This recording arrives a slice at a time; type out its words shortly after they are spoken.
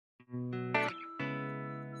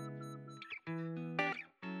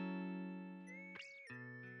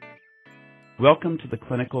Welcome to the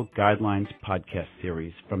Clinical Guidelines podcast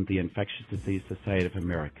series from the Infectious Disease Society of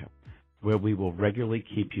America, where we will regularly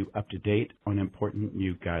keep you up to date on important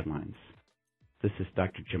new guidelines. This is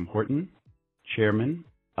Dr. Jim Horton, Chairman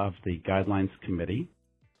of the Guidelines Committee.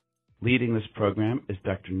 Leading this program is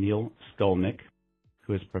Dr. Neil Skolnick,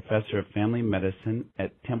 who is Professor of Family Medicine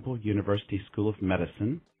at Temple University School of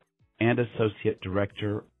Medicine and Associate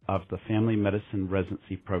Director of the Family Medicine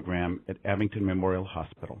Residency Program at Abington Memorial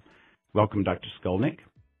Hospital. Welcome, Dr. Skolnick.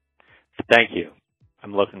 Thank you.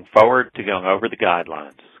 I'm looking forward to going over the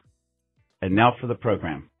guidelines. And now for the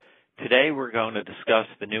program. Today we're going to discuss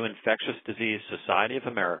the new Infectious Disease Society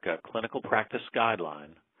of America Clinical Practice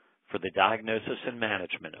Guideline for the diagnosis and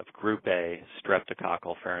management of Group A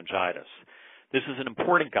streptococcal pharyngitis. This is an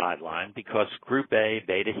important guideline because Group A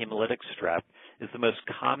beta hemolytic strep is the most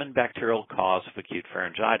common bacterial cause of acute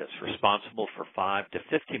pharyngitis, responsible for 5 to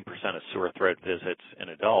 15% of sore throat visits in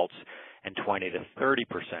adults and 20 to 30%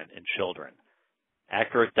 in children.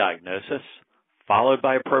 Accurate diagnosis, followed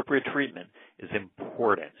by appropriate treatment, is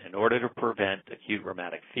important in order to prevent acute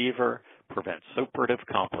rheumatic fever, prevent suppurative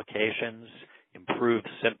complications, improve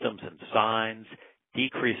symptoms and signs,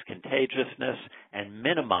 decrease contagiousness, and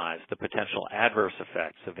minimize the potential adverse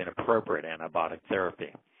effects of inappropriate antibiotic therapy.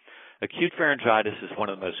 Acute pharyngitis is one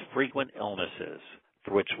of the most frequent illnesses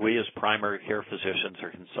for which we as primary care physicians are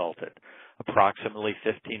consulted, approximately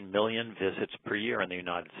 15 million visits per year in the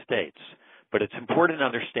United States. But it's important to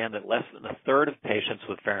understand that less than a third of patients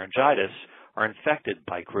with pharyngitis are infected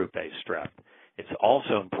by Group A strep. It's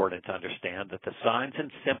also important to understand that the signs and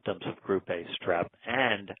symptoms of Group A strep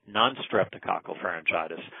and non-streptococcal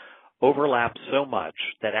pharyngitis overlap so much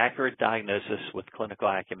that accurate diagnosis with clinical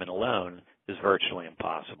acumen alone is virtually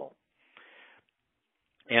impossible.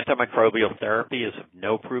 Antimicrobial therapy is of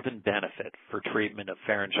no proven benefit for treatment of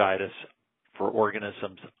pharyngitis for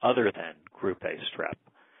organisms other than Group A strep.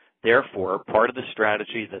 Therefore, part of the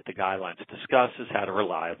strategy that the guidelines discuss is how to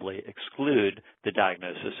reliably exclude the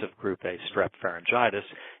diagnosis of Group A strep pharyngitis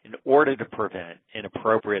in order to prevent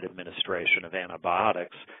inappropriate administration of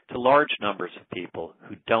antibiotics to large numbers of people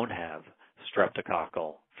who don't have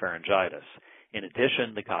streptococcal pharyngitis. In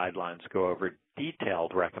addition, the guidelines go over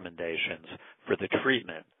detailed recommendations for the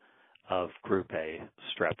treatment of Group A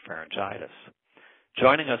strep pharyngitis.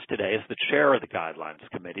 Joining us today is the chair of the Guidelines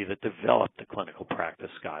Committee that developed the Clinical Practice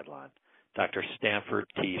Guideline, Dr. Stanford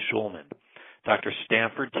T. Schulman. Dr.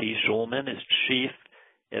 Stanford T. Schulman is chief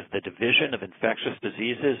of the Division of Infectious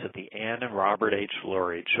Diseases at the Ann and Robert H.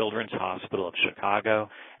 Lurie Children's Hospital of Chicago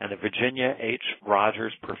and the Virginia H.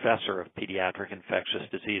 Rogers Professor of Pediatric Infectious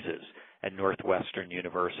Diseases at Northwestern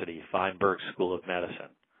University Feinberg School of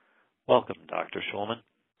Medicine. Welcome, Dr. Schulman.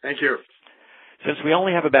 Thank you. Since we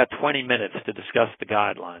only have about 20 minutes to discuss the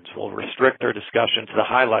guidelines, we'll restrict our discussion to the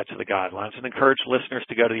highlights of the guidelines and encourage listeners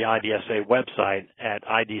to go to the IDSA website at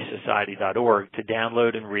idsociety.org to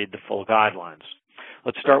download and read the full guidelines.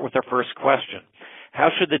 Let's start with our first question. How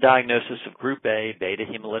should the diagnosis of Group A beta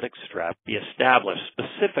hemolytic strep be established?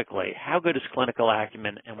 Specifically, how good is clinical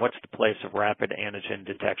acumen and what's the place of rapid antigen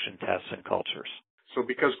detection tests and cultures? So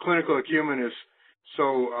because clinical acumen is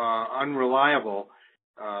so unreliable,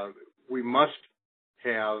 we must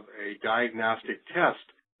have a diagnostic test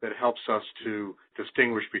that helps us to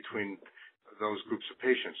distinguish between those groups of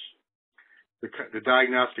patients. The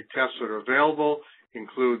diagnostic tests that are available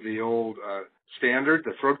include the old standard,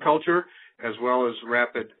 the throat culture, as well as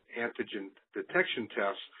rapid antigen detection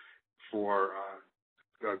tests for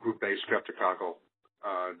Group A streptococcal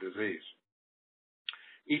disease.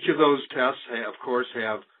 Each of those tests, of course,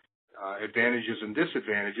 have advantages and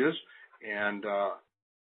disadvantages, and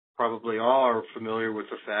probably all are familiar with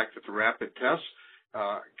the fact that the rapid tests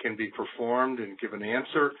can be performed and give an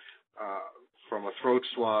answer from a throat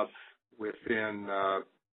swab within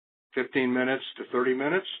 15 minutes to 30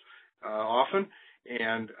 minutes often.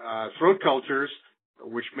 And throat cultures,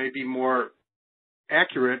 which may be more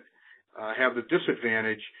accurate, have the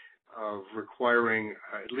disadvantage of requiring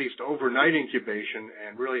at least overnight incubation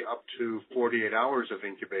and really up to 48 hours of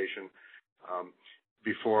incubation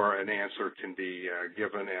before an answer can be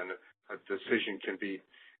given and a decision can be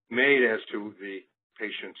made as to the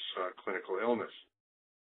patient's clinical illness.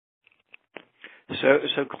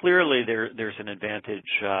 So clearly there's an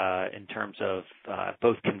advantage in terms of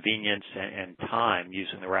both convenience and time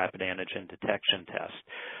using the rapid antigen detection test.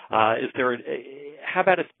 How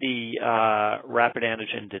about if the rapid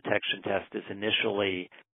antigen detection test is initially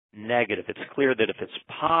negative. It's clear that if it's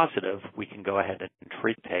positive, we can go ahead and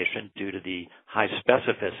treat the patient due to the high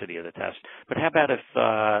specificity of the test. But how about if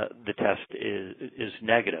the test is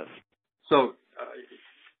negative? So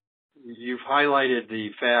you've highlighted the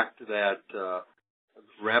fact that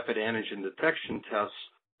rapid antigen detection tests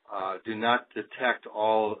do not detect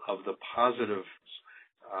all of the positives,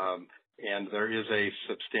 and there is a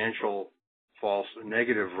substantial false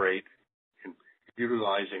negative rate in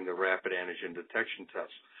utilizing the rapid antigen detection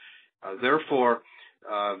test. Therefore,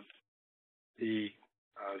 the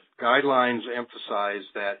guidelines emphasize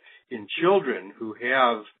that in children who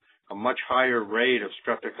have a much higher rate of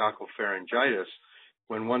streptococcal pharyngitis,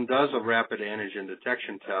 when one does a rapid antigen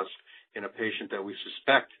detection test in a patient that we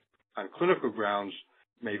suspect on clinical grounds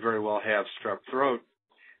may very well have strep throat,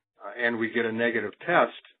 and we get a negative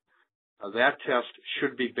test, that test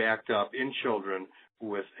should be backed up in children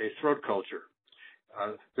with a throat culture.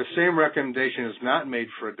 The same recommendation is not made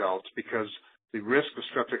for adults because the risk of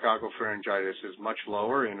streptococcal pharyngitis is much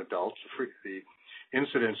lower in adults. The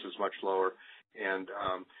incidence is much lower, and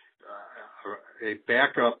a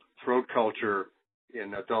backup throat culture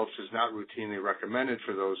in adults is not routinely recommended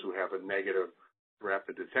for those who have a negative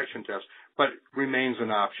rapid detection test, but remains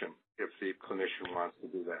an option if the clinician wants to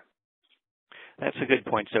do that. That's a good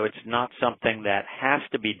point. So it's not something that has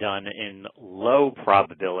to be done in low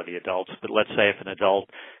probability adults, but let's say if an adult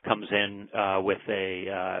comes in with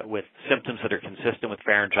symptoms that are consistent with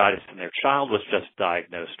pharyngitis and their child was just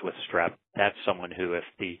diagnosed with strep, that's someone who, if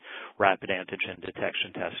the rapid antigen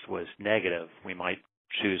detection test was negative, we might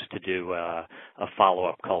choose to do a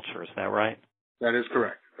follow-up culture. Is that right? That is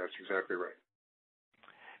correct. That's exactly right.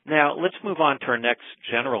 Now, let's move on to our next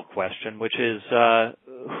general question, which is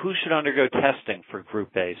who should undergo testing for Group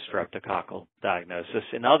A streptococcal diagnosis?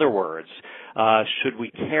 In other words, should we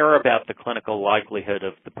care about the clinical likelihood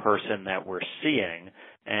of the person that we're seeing,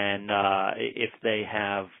 and if they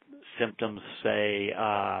have symptoms, say,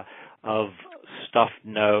 of stuffed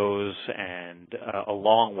nose and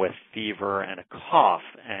along with fever and a cough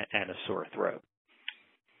and a sore throat?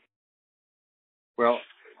 Well,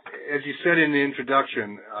 as you said in the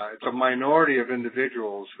introduction, it's a minority of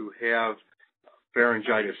individuals who have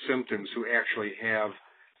pharyngitis symptoms who actually have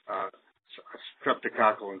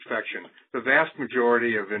streptococcal infection. The vast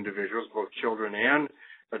majority of individuals, both children and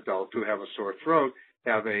adults who have a sore throat,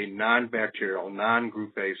 have a non-bacterial,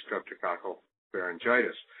 non-group A streptococcal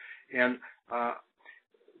pharyngitis. And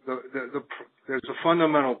there's a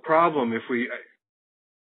fundamental problem if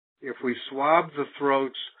we swab the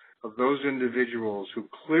throats of those individuals who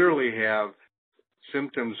clearly have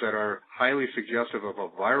symptoms that are highly suggestive of a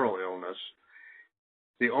viral illness.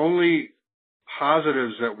 The only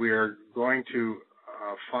positives that we are going to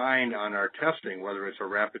find on our testing, whether it's a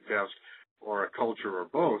rapid test or a culture or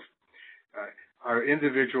both, are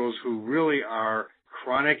individuals who really are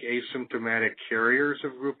chronic asymptomatic carriers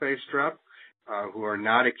of Group A strep, who are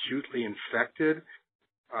not acutely infected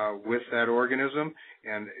with that organism,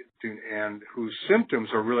 and whose symptoms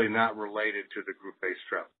are really not related to the Group A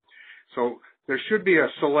strep. So there should be a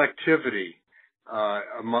selectivity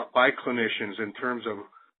by clinicians in terms of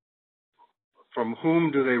from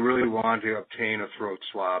whom do they really want to obtain a throat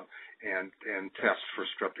swab and test for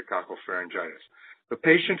streptococcal pharyngitis. The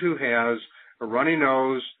patient who has a runny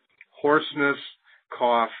nose, hoarseness,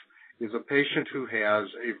 cough is a patient who has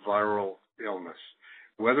a viral illness.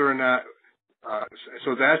 Whether or not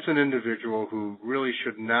so that's an individual who really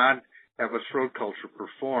should not have a throat culture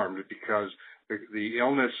performed because the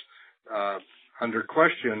illness under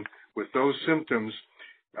question with those symptoms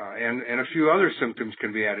and a few other symptoms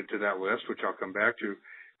can be added to that list, which I'll come back to,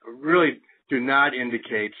 really do not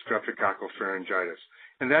indicate streptococcal pharyngitis.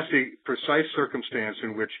 And that's the precise circumstance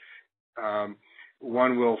in which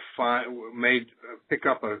one will may pick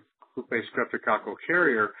up a Group A streptococcal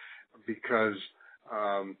carrier because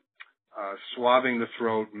swabbing the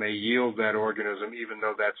throat may yield that organism, even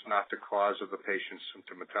though that's not the cause of the patient's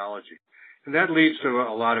symptomatology. And that leads to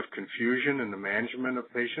a lot of confusion in the management of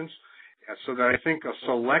patients. So that I think a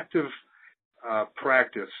selective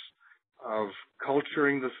practice of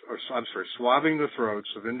swabbing the throats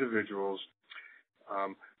of individuals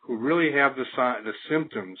who really have the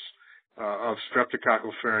symptoms of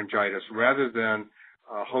streptococcal pharyngitis rather than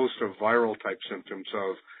a host of viral type symptoms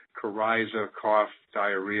of coryza, cough,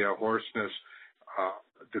 diarrhea, hoarseness,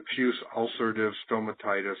 diffuse ulcerative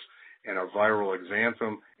stomatitis, and a viral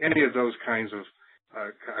exanthem. Any of those kinds of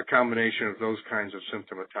a combination of those kinds of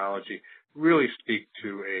symptomatology really speak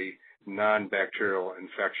to a non-bacterial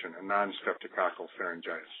infection, a non-streptococcal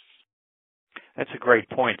pharyngitis. That's a great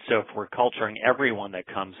point. So if we're culturing everyone that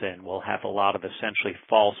comes in, we'll have a lot of essentially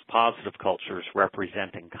false positive cultures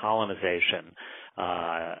representing colonization,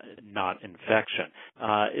 not infection.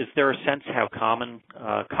 Is there a sense how common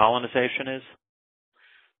colonization is?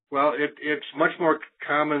 Well, it's much more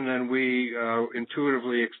common than we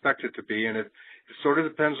intuitively expect it to be, and it sort of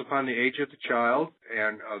depends upon the age of the child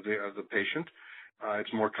and of the patient.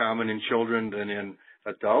 It's more common in children than in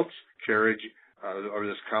adults. Carriage or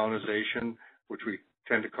this colonization, which we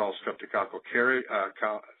tend to call streptococcal carriage,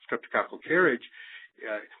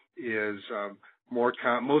 is most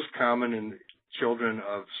common in children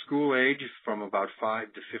of school age from about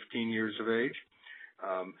 5 to 15 years of age,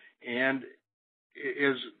 and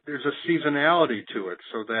there's a seasonality to it,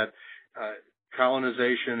 so that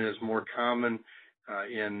colonization is more common as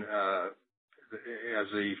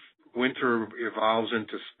the winter evolves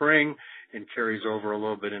into spring and carries over a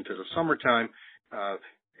little bit into the summertime.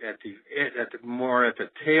 At the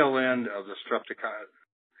tail end of the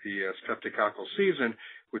streptococcal season,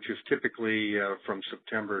 which is typically from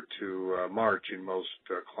September to March in most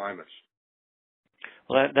climates.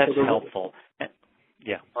 Well, that's helpful.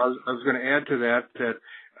 Yeah. I was going to add to that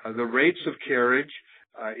the rates of carriage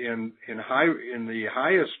in the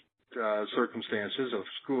highest circumstances of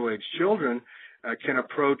school-age children can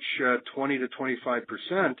approach 20 to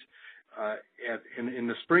 25% in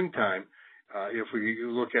the springtime. If we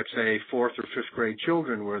look at, say, 4th or 5th grade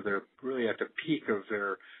children, where they're really at the peak of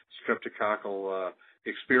their streptococcal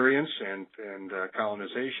experience and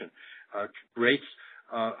colonization, rates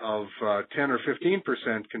of 10 or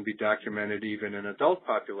 15% can be documented even in adult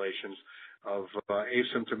populations of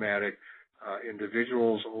asymptomatic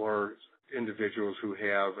individuals or individuals who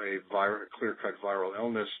have a clear-cut viral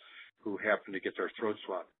illness who happen to get their throat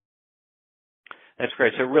swabbed. That's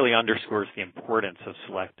great. So it really underscores the importance of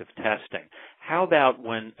selective testing. How about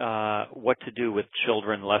what to do with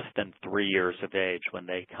children less than 3 years of age when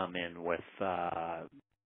they come in with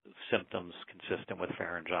symptoms consistent with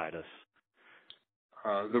pharyngitis?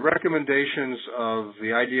 The recommendations of the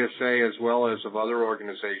IDSA as well as of other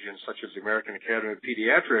organizations such as the American Academy of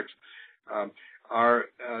Pediatrics are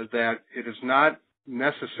that it is not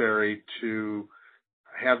necessary to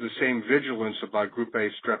have the same vigilance about group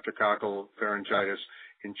A streptococcal pharyngitis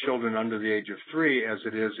in children under the age of 3 as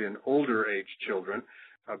it is in older age children,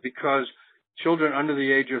 because children under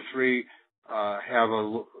the age of 3 have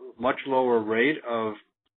a much lower rate of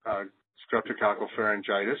streptococcal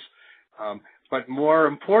pharyngitis. But more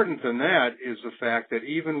important than that is the fact that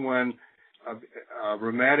even when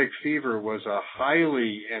rheumatic fever was a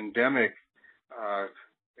highly endemic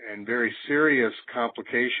and very serious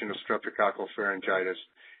complication of streptococcal pharyngitis,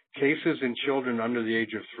 cases in children under the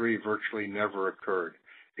age of 3 virtually never occurred,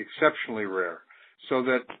 exceptionally rare. So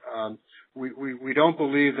that we don't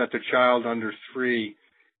believe that the child under 3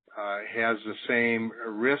 has the same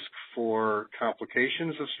risk for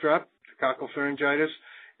complications of streptococcal pharyngitis,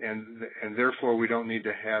 and therefore we don't need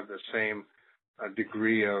to have the same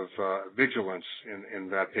degree of vigilance in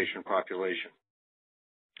that patient population.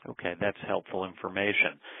 Okay, that's helpful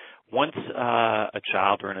information. Once a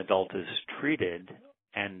child or an adult is treated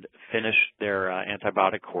and finished their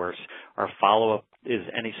antibiotic course, is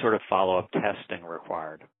any sort of follow-up testing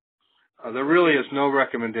required? There really is no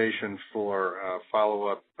recommendation for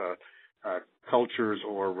follow-up cultures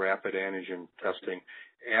or rapid antigen testing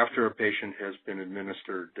after a patient has been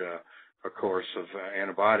administered a course of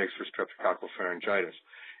antibiotics for streptococcal pharyngitis.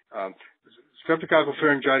 Streptococcal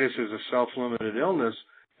pharyngitis is a self-limited illness,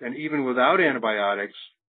 and even without antibiotics,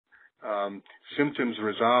 symptoms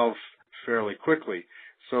resolve fairly quickly.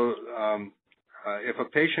 So if a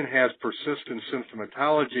patient has persistent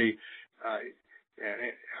symptomatology,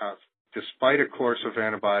 despite a course of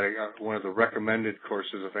antibiotic, one of the recommended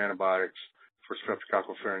courses of antibiotics for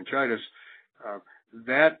streptococcal pharyngitis,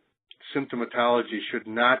 that symptomatology should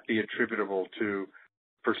not be attributable to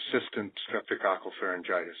persistent streptococcal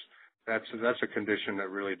pharyngitis. That's a condition that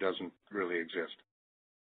really doesn't really exist.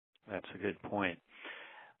 That's a good point.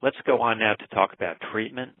 Let's go on now to talk about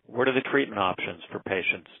treatment. What are the treatment options for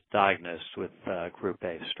patients diagnosed with Group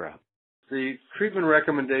A strep? The treatment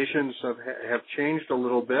recommendations have changed a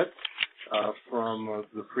little bit from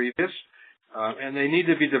the previous, and they need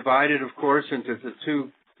to be divided, of course, into the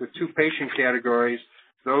two patient categories: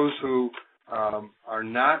 those who are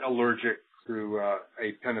not allergic to a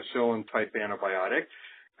penicillin-type antibiotic,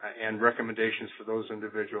 and recommendations for those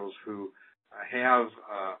individuals who have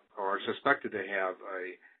or are suspected to have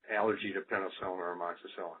an allergy to penicillin or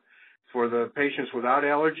amoxicillin. For the patients without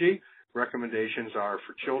allergy, recommendations are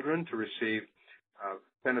for children to receive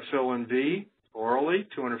penicillin V orally,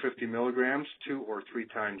 250 milligrams, 2 or 3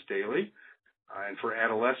 times daily. And for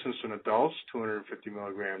adolescents and adults, 250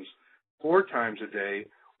 milligrams 4 times a day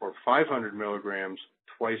or 500 milligrams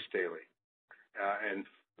twice daily. And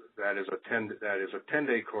that is a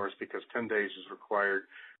 10-day course because 10 days is required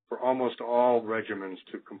for almost all regimens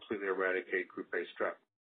to completely eradicate group A strep.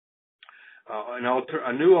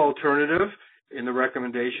 A new alternative in the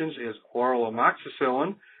recommendations is oral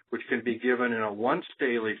amoxicillin, which can be given in a once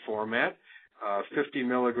daily format, 50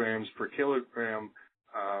 milligrams per kilogram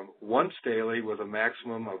once daily with a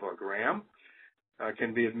maximum of a gram.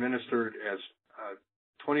 Can be administered as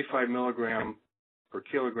 25 milligram per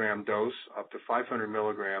kilogram dose up to 500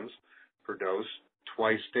 milligrams per dose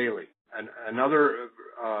twice daily. Another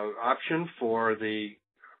option for the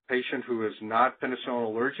patient who is not penicillin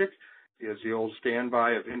allergic is the old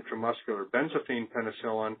standby of intramuscular benzathine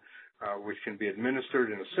penicillin, which can be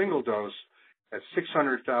administered in a single dose at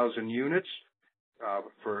 600,000 units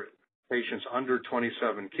for patients under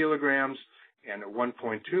 27 kilograms and at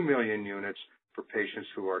 1.2 million units for patients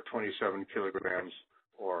who are 27 kilograms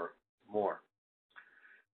or more.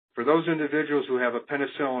 For those individuals who have a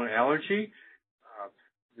penicillin allergy,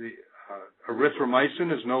 the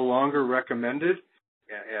erythromycin is no longer recommended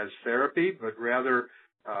as therapy, but rather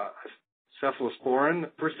cephalosporin,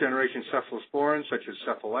 first-generation cephalosporin such as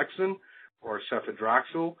cephalexin or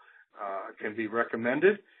cefadroxil can be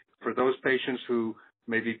recommended for those patients who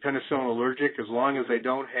may be penicillin allergic as long as they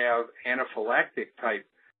don't have anaphylactic type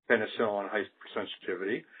penicillin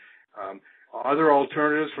hypersensitivity. Other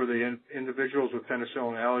alternatives for the individuals with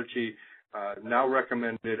penicillin allergy now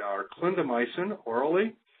recommended are clindamycin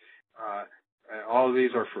orally. All of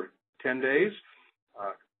these are for 10 days.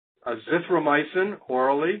 Azithromycin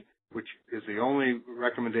orally, which is the only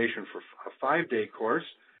recommendation for a 5-day course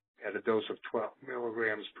at a dose of 12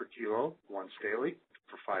 milligrams per kilo once daily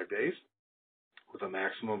for 5 days with a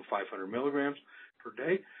maximum of 500 milligrams per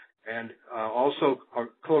day. And also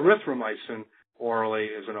clarithromycin orally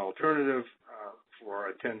is an alternative for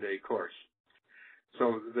a 10-day course.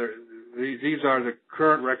 So these are the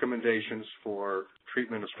current recommendations for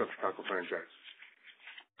treatment of streptococcal pharyngitis.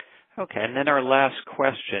 Okay, and then our last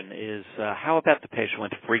question is, how about the patient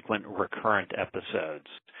with frequent recurrent episodes?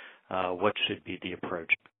 What should be the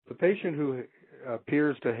approach? The patient who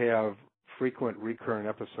appears to have frequent recurrent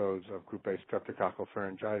episodes of group A streptococcal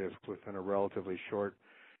pharyngitis within a relatively short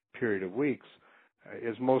period of weeks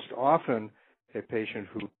is most often a patient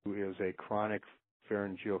who is a chronic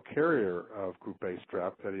pharyngeal carrier of group A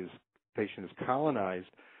strep. That is, the patient is colonized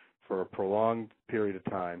for a prolonged period of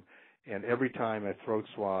time, and every time a throat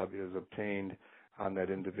swab is obtained on that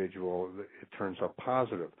individual, it turns up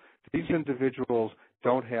positive. These individuals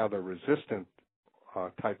don't have a resistant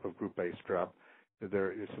type of group A strep.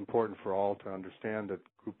 It's important for all to understand that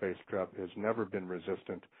group A strep has never been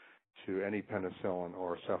resistant to any penicillin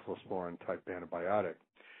or cephalosporin type antibiotic.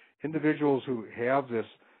 Individuals who have this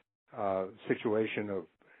situation of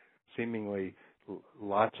seemingly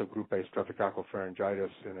lots of group A streptococcal pharyngitis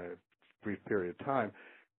in a brief period of time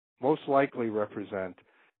most likely represent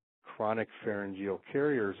chronic pharyngeal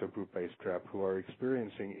carriers of group A strep who are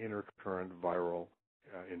experiencing intercurrent viral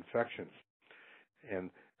infections. And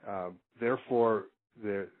therefore,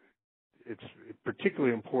 it's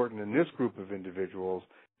particularly important in this group of individuals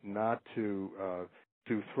not to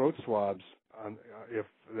do throat swabs if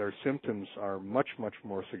their symptoms are much, much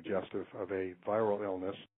more suggestive of a viral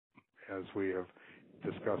illness, as we have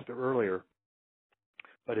discussed earlier.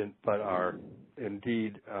 But are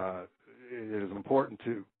indeed, it is important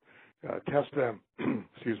to test them,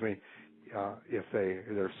 if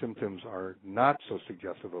their symptoms are not so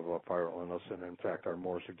suggestive of a viral illness and in fact are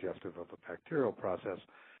more suggestive of a bacterial process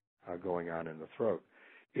going on in the throat.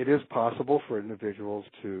 It is possible for individuals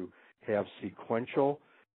to have sequential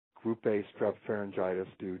group A strep pharyngitis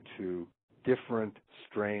due to different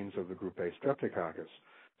strains of the group A streptococcus.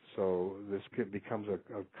 So this becomes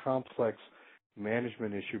a complex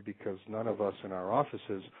management issue because none of us in our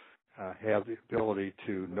offices have the ability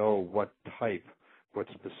to know what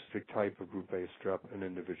specific type of group A strep an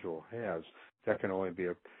individual has. That can only be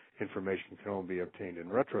information can only be obtained in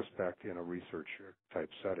retrospect in a research type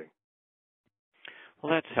setting.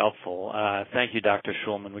 Well, that's helpful. Thank you, Dr.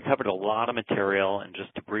 Shulman. We covered a lot of material, and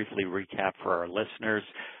just to briefly recap for our listeners,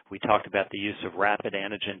 we talked about the use of rapid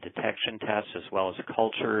antigen detection tests as well as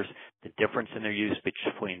cultures, the difference in their use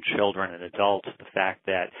between children and adults, the fact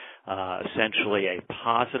that essentially a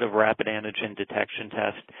positive rapid antigen detection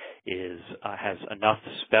test has enough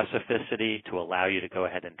specificity to allow you to go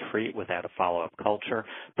ahead and treat without a follow-up culture,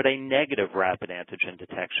 but a negative rapid antigen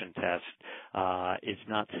detection test is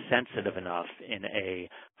not sensitive enough in a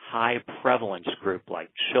high prevalence group like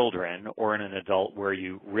children or in an adult where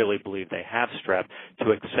you really believe they have strep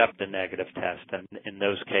to accept the negative test. And in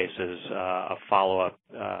those cases, a follow-up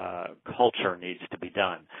culture needs to be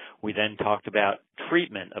done. We then talked about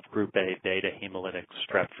treatment of group A beta hemolytic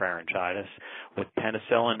strep pharyngitis with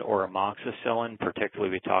penicillin or amoxicillin.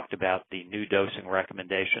 Particularly, we talked about the new dosing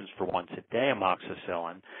recommendations for once-a-day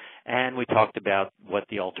amoxicillin. And we talked about what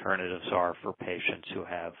the alternatives are for patients who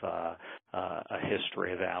have a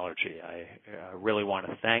history of allergy. I really want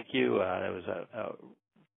to thank you. It was a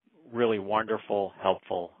really wonderful,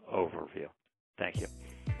 helpful overview. Thank you.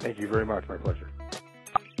 Thank you very much. My pleasure.